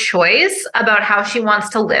empowered choice about how she wants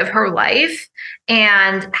to live her life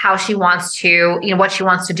and how she wants to, what she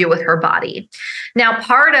wants to do with her body. Now,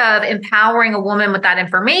 part of empowering a woman with that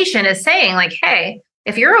information is saying like, hey,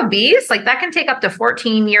 if you're obese, like that can take up to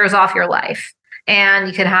 14 years off your life. And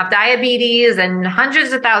you can have diabetes and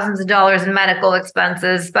hundreds of thousands of dollars in medical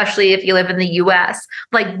expenses, especially if you live in the US.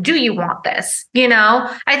 Like, do you want this? I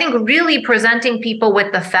think really presenting people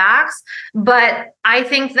with the facts, but I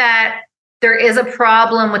think that there is a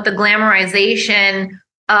problem with the glamorization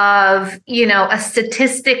of, a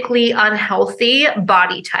statistically unhealthy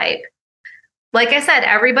body type. Like I said,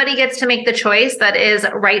 everybody gets to make the choice that is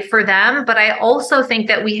right for them. But I also think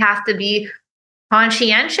that we have to be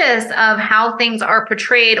conscientious of how things are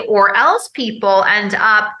portrayed, or else people end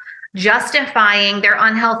up justifying their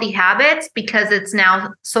unhealthy habits because it's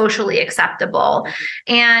now socially acceptable.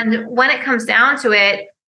 And when it comes down to it,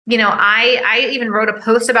 I even wrote a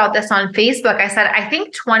post about this on Facebook. I said, I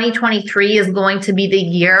think 2023 is going to be the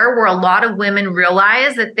year where a lot of women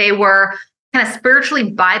realize that they were kind of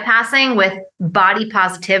spiritually bypassing with body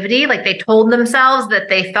positivity. Like they told themselves that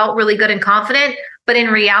they felt really good and confident, but in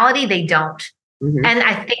reality, they don't. Mm-hmm. And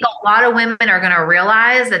I think a lot of women are going to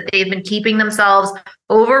realize that they've been keeping themselves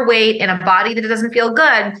overweight in a body that doesn't feel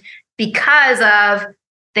good because of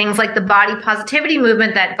things like the body positivity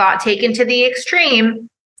movement that got taken to the extreme.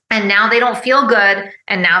 And now they don't feel good.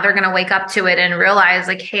 And now they're going to wake up to it and realize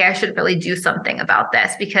like, hey, I should really do something about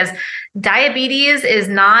this, because diabetes is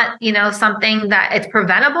not, something that it's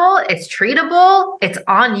preventable, it's treatable, it's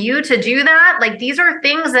on you to do that. Like these are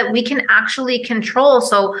things that we can actually control.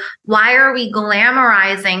 So why are we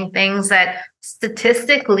glamorizing things that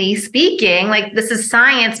statistically speaking, like this is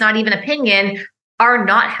science, not even opinion, are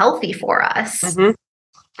not healthy for us? Mm-hmm.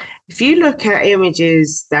 If you look at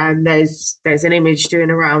images, then there's an image doing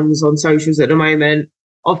the rounds on socials at the moment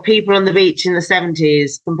of people on the beach in the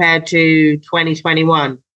 70s compared to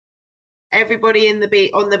 2021. Everybody on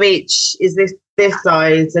the beach is this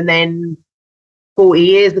size, and then 40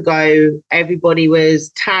 years ago, everybody was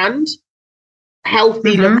tanned,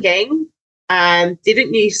 healthy mm-hmm. looking, and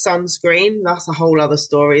didn't use sunscreen. That's a whole other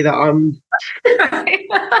story that I'm...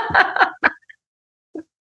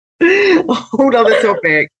 a whole other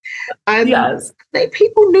topic. Yes.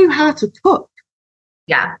 People knew how to cook.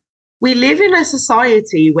 Yeah. We live in a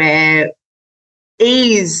society where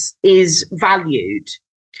ease is valued.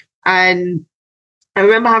 And I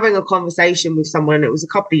remember having a conversation with someone, it was a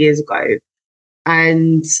couple of years ago,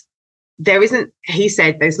 and he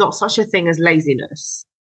said, there's not such a thing as laziness.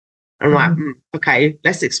 I'm like, okay,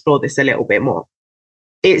 let's explore this a little bit more.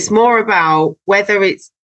 It's more about whether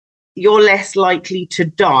you're less likely to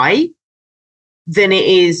die than it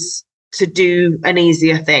is to do an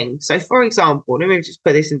easier thing. So for example, let me just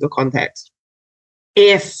put this into context.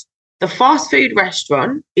 If the fast food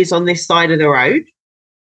restaurant is on this side of the road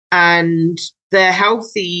and the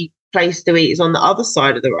healthy place to eat is on the other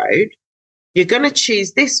side of the road, you're going to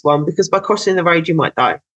choose this one because by crossing the road, you might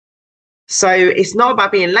die. So it's not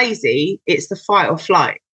about being lazy, it's the fight or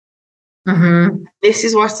flight. Mm-hmm. This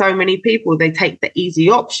is why so many people, they take the easy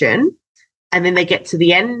option and then they get to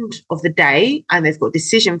the end of the day and they've got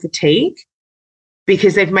decision fatigue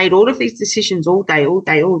because they've made all of these decisions all day.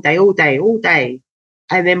 And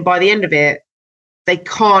then by the end of it, they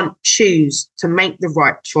can't choose to make the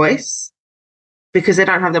right choice because they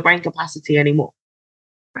don't have the brain capacity anymore.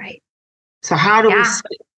 Right. So how do we say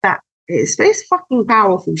that? It's fucking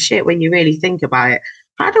powerful shit when you really think about it.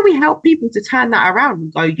 How do we help people to turn that around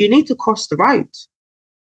and go, you need to cross the road?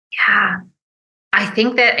 Yeah. I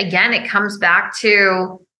think that, again, it comes back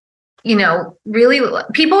to, really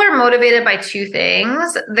people are motivated by two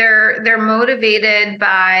things. They're motivated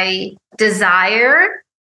by desire.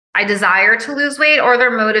 I desire to lose weight, or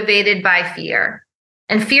they're motivated by fear.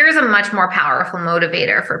 And fear is a much more powerful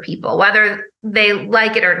motivator for people, whether they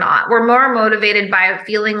like it or not. We're more motivated by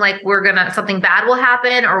feeling like something bad will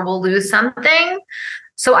happen or we'll lose something.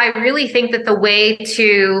 So I really think that the way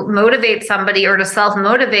to motivate somebody or to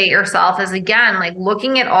self-motivate yourself is, again, like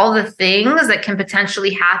looking at all the things that can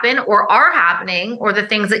potentially happen or are happening, or the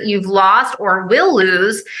things that you've lost or will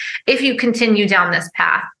lose if you continue down this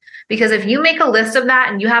path. Because if you make a list of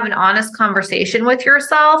that and you have an honest conversation with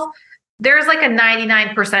yourself, there's like a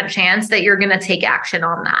 99% chance that you're going to take action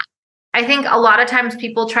on that. I think a lot of times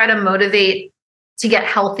people try to motivate to get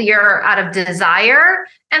healthier out of desire,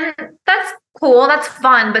 and that's cool, that's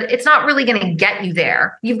fun, but it's not really going to get you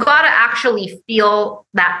there. You've got to actually feel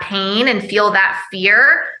that pain and feel that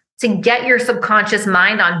fear to get your subconscious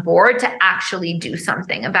mind on board to actually do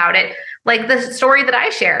something about it. Like the story that I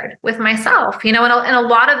shared with myself, and a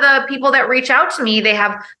lot of the people that reach out to me, they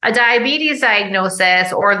have a diabetes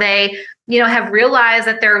diagnosis, or they, have realized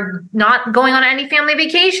that they're not going on any family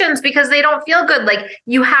vacations because they don't feel good. Like,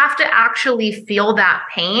 you have to actually feel that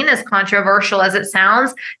pain, as controversial as it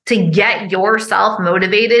sounds, to get yourself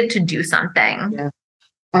motivated to do something. Yeah,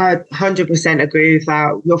 I 100% agree with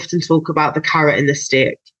that. We often talk about the carrot and the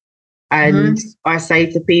stick. And I say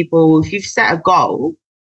to people, if you've set a goal,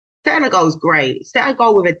 setting a goal is great. Set a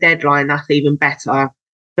goal with a deadline, that's even better.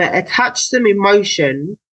 But attach some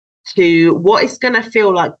emotion to what it's going to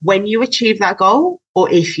feel like when you achieve that goal or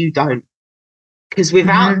if you don't. Because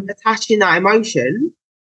without attaching that emotion,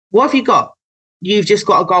 what have you got? You've just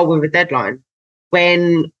got a goal with a deadline.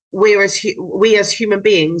 When we as human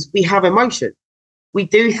beings, we have emotion. We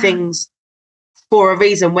do things for a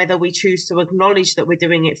reason, whether we choose to acknowledge that we're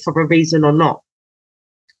doing it for a reason or not.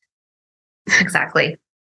 Exactly.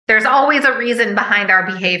 There's always a reason behind our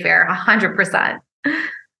behavior, 100%.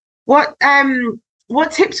 What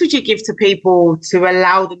tips would you give to people to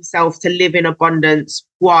allow themselves to live in abundance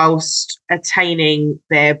whilst attaining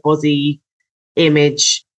their body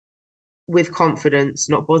image with confidence,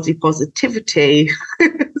 not body positivity,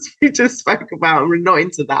 as we just spoke about? We're not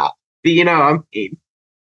into that, but you know what I mean.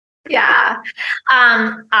 Yeah.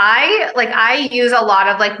 I use a lot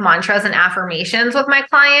of mantras and affirmations with my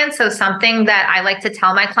clients. So something that I like to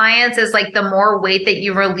tell my clients is the more weight that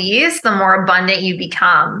you release, the more abundant you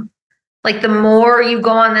become. The more you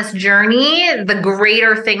go on this journey, the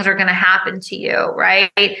greater things are going to happen to you.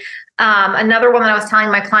 Right. Another one that I was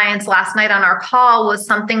telling my clients last night on our call was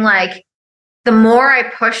something like, the more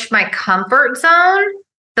I push my comfort zone,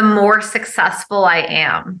 the more successful I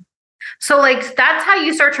am. So that's how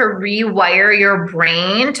you start to rewire your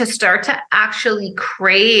brain to start to actually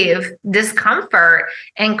crave discomfort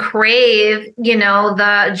and crave,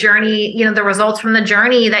 the journey, the results from the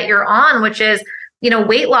journey that you're on, which is,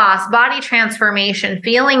 weight loss, body transformation,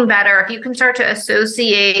 feeling better. If you can start to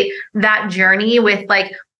associate that journey with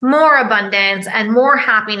more abundance and more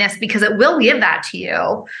happiness, because it will give that to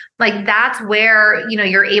you. That's where,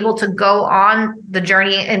 you're able to go on the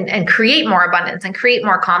journey and create more abundance and create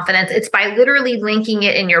more confidence. It's by literally linking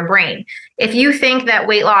it in your brain. If you think that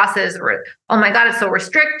weight loss is, oh my God, it's so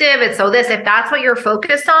restrictive, it's so this, if that's what you're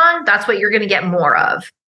focused on, that's what you're going to get more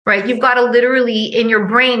of. right? You've got to literally in your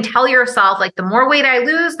brain tell yourself, like, the more weight I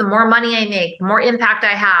lose, the more money I make, the more impact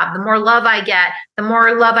I have, the more love I get, the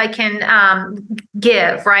more love I can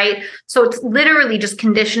give, right? So it's literally just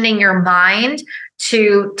conditioning your mind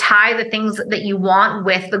to tie the things that you want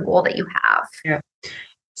with the goal that you have. Yeah.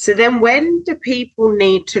 So then when do people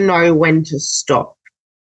need to know when to stop?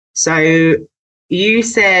 So you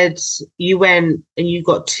said you went and you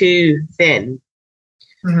got too thin.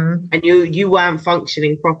 Mm-hmm. And you weren't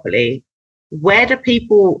functioning properly. Where do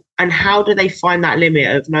people and how do they find that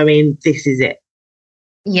limit of knowing this is it?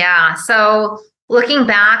 Yeah. So looking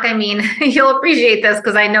back, I mean, you'll appreciate this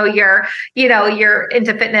because I know you're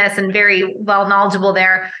into fitness and very well knowledgeable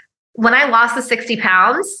there. When I lost the 60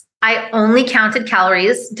 pounds, I only counted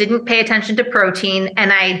calories, didn't pay attention to protein,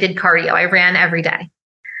 and I did cardio. I ran every day.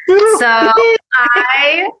 So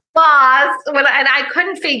I lost and I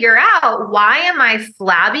couldn't figure out, why am I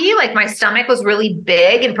flabby? Like, my stomach was really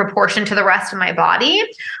big in proportion to the rest of my body.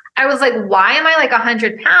 I was like, why am I like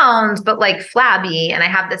 100 pounds, but like flabby, and I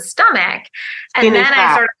have this stomach? And then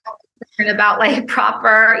I started learning about like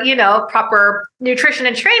proper nutrition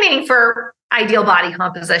and training for ideal body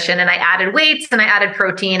composition. And I added weights and I added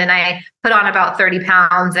protein and I put on about 30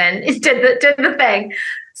 pounds and it did the thing.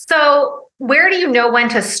 So where do you know when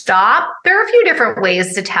to stop? There are a few different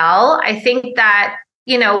ways to tell. I think that,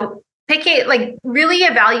 picking, like, really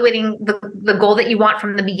evaluating the goal that you want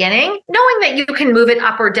from the beginning, knowing that you can move it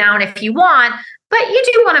up or down if you want, but you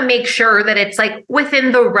do want to make sure that it's like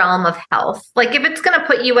within the realm of health. Like, if it's going to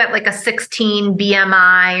put you at like a 16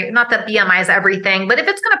 BMI, not that BMI is everything, but if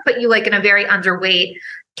it's going to put you like in a very underweight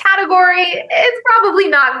category, it's probably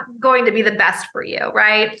not going to be the best for you,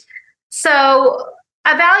 right? So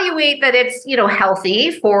evaluate that it's, healthy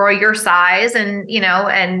for your size and,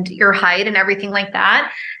 and your height and everything like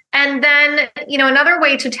that. And then, another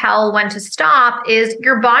way to tell when to stop is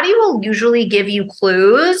your body will usually give you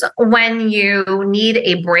clues when you need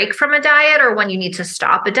a break from a diet or when you need to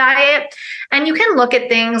stop a diet. And you can look at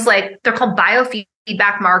things like, they're called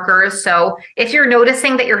biofeedback markers. So if you're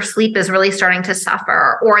noticing that your sleep is really starting to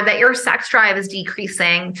suffer, or that your sex drive is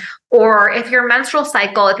decreasing, or if your menstrual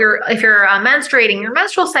cycle, if you're menstruating, your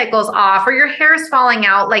menstrual cycle is off, or your hair is falling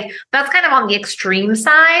out, like, that's kind of on the extreme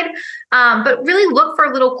side. But really look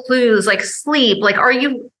for little clues like sleep. Like, are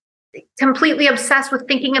you completely obsessed with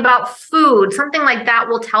thinking about food? Something like that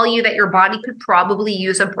will tell you that your body could probably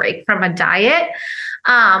use a break from a diet.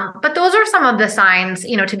 But those are some of the signs,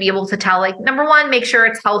 to be able to tell, like, number one, make sure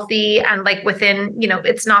it's healthy and like within,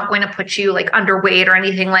 it's not going to put you like underweight or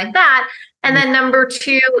anything like that. And then number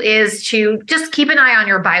two is to just keep an eye on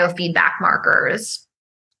your biofeedback markers.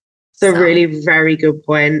 It's a really very good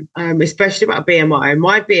point, especially about BMI.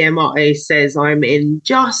 My BMI says I'm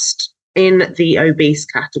just in the obese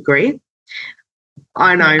category.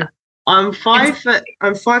 I know. Yeah. I'm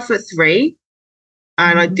 5'3",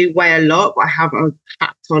 and I do weigh a lot, but I have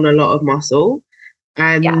packed on a lot of muscle.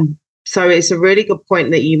 And so it's a really good point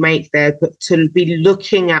that you make there, but to be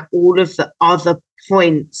looking at all of the other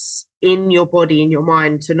points in your body, in your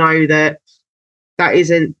mind, to know that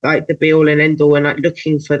isn't like the be all and end all, and like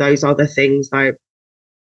looking for those other things like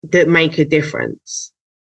that make a difference.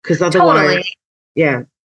 Because otherwise, yeah.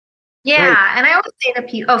 And I always say to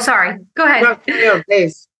people, sorry, go ahead. No,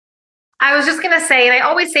 please. I was just going to say, and I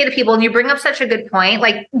always say to people, and you bring up such a good point,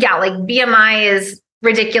 like BMI is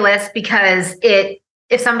ridiculous because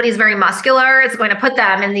if somebody's very muscular, it's going to put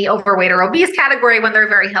them in the overweight or obese category. When they're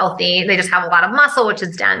very healthy, they just have a lot of muscle, which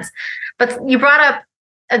is dense. But you brought up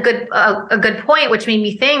a good point, which made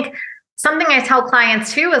me think, something I tell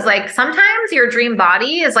clients too is like, sometimes your dream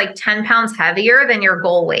body is like 10 pounds heavier than your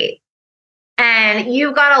goal weight. And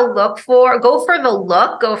you've got to go for the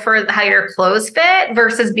look, go for how your clothes fit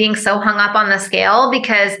versus being so hung up on the scale,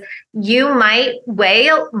 because you might weigh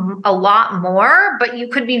a lot more, but you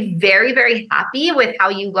could be very, very happy with how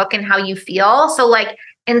you look and how you feel. So like,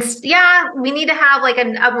 we need to have like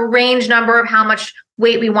a range number of how much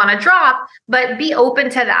weight we want to drop, but be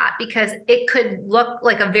open to that because it could look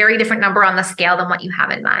like a very different number on the scale than what you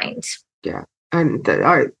have in mind. Yeah. And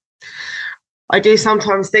I do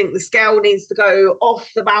sometimes think the scale needs to go off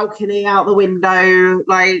the balcony, out the window,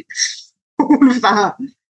 like all of that.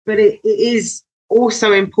 But it is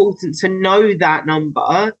also important to know that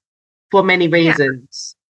number for many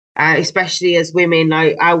reasons, especially as women.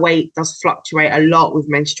 Like, our weight does fluctuate a lot with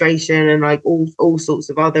menstruation and like all sorts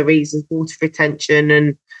of other reasons, water retention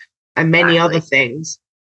and many other things.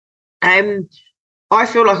 I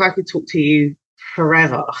feel like I could talk to you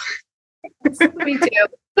forever. Me too.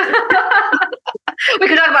 We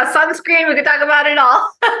could talk about sunscreen. We could talk about it all.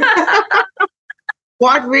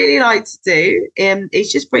 what I'd really like to do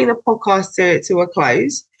is just bring the podcast to a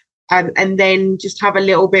close, and then just have a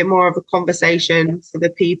little bit more of a conversation for the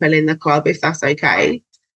people in the club, if that's okay.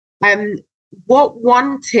 What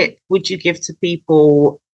one tip would you give to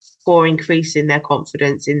people for increasing their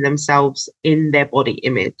confidence in themselves, in their body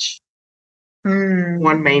image?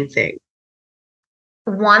 One main thing.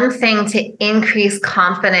 One thing to increase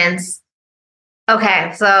confidence.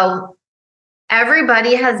 Okay, so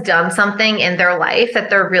everybody has done something in their life that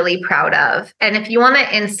they're really proud of. And if you want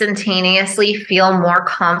to instantaneously feel more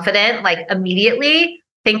confident, like immediately,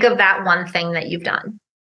 think of that one thing that you've done,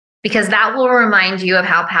 because that will remind you of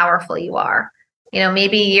how powerful you are. You know,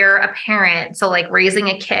 maybe you're a parent, so like raising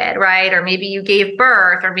a kid, right? Or maybe you gave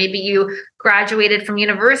birth, or maybe you graduated from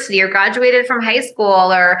university or graduated from high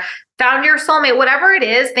school or found your soulmate, whatever it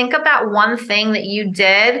is. Think of that one thing that you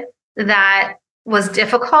did that was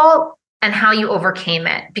difficult and how you overcame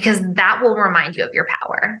it, because that will remind you of your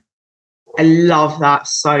power. I love that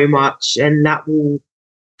so much. And that will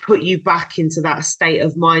put you back into that state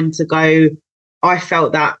of mind to go, I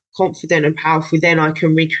felt that confident and powerful, then I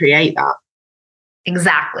can recreate that.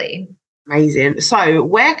 Exactly. Amazing. So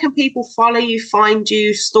where can people follow you, find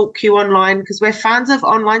you, stalk you online? Because we're fans of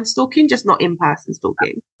online stalking, just not in-person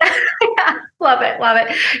stalking. Yeah, love it. Love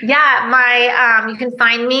it. Yeah. You can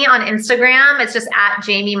find me on Instagram. It's just at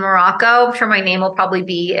Jamie Morocco. I'm sure my name will probably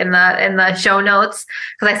be in the show notes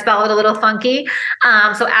because I spell it a little funky.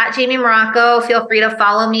 So at Jamie Morocco, feel free to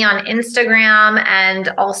follow me on Instagram and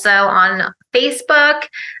also on Facebook.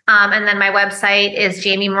 And then my website is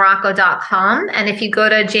jamiemorocco.com. And if you go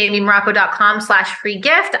to jamiemorocco.com/free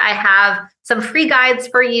gift, I have some free guides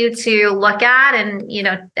for you to look at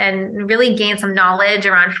and really gain some knowledge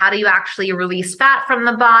around how do you actually release fat from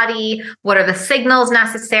the body? What are the signals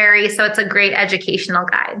necessary? So it's a great educational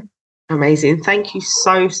guide. Amazing. Thank you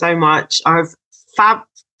so, so much. I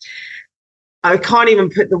can't even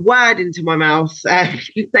put the word into my mouth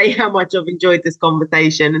to say how much I've enjoyed this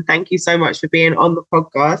conversation. And thank you so much for being on the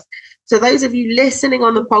podcast. So those of you listening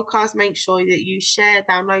on the podcast, make sure that you share,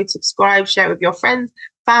 download, subscribe, share it with your friends,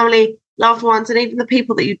 family, loved ones, and even the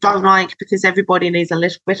people that you don't like, because everybody needs a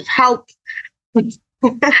little bit of help. But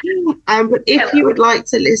if you would like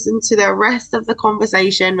to listen to the rest of the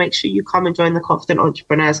conversation, make sure you come and join the Confident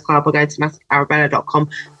Entrepreneurs Club or go to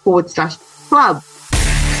nataliarabella.com/club.